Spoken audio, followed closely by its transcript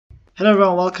Hello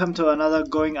everyone, welcome to another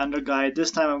Going Under guide.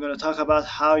 This time I'm going to talk about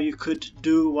how you could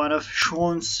do one of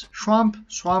Swamp's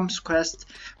quest,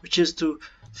 which is to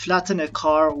flatten a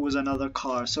car with another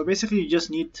car. So basically you just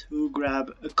need to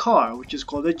grab a car, which is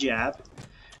called a jab,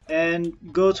 and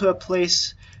go to a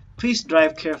place. Please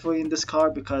drive carefully in this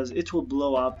car because it will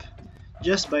blow up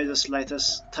just by the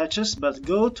slightest touches, but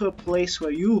go to a place where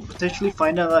you potentially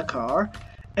find another car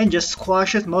and just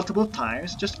squash it multiple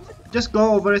times. Just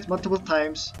go over it multiple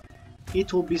times.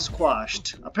 It will be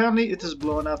squashed. Apparently it is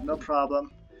blown up, no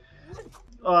problem.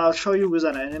 I'll show you with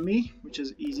an enemy, which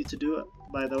is easy to do,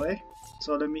 by the way.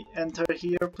 So let me enter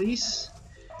here, please.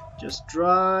 Just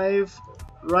drive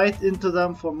right into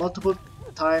them for multiple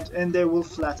times and they will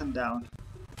flatten down,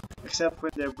 except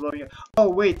when they're blowing up. Oh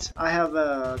wait, I have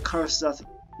a curse that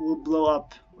will blow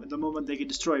up the moment they get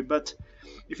destroyed, but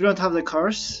if you don't have the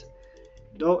curse,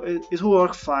 though, it will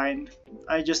work fine.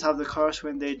 I just have the curse.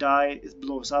 When they die it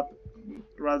blows up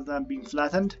rather than being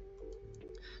flattened,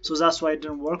 so that's why it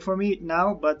didn't work for me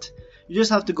now. But you just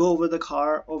have to go over the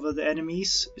car, over the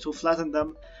enemies. It will flatten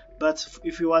them, but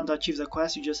if you want to achieve the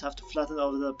quest you just have to flatten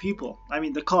over the people, I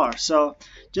mean the car. So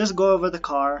just go over the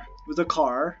car with the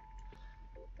car,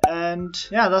 and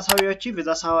yeah, that's how you achieve it.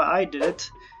 That's how I did it,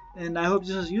 and I hope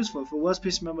this was useful. If it was,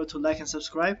 please remember to like and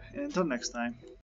subscribe, and until next time.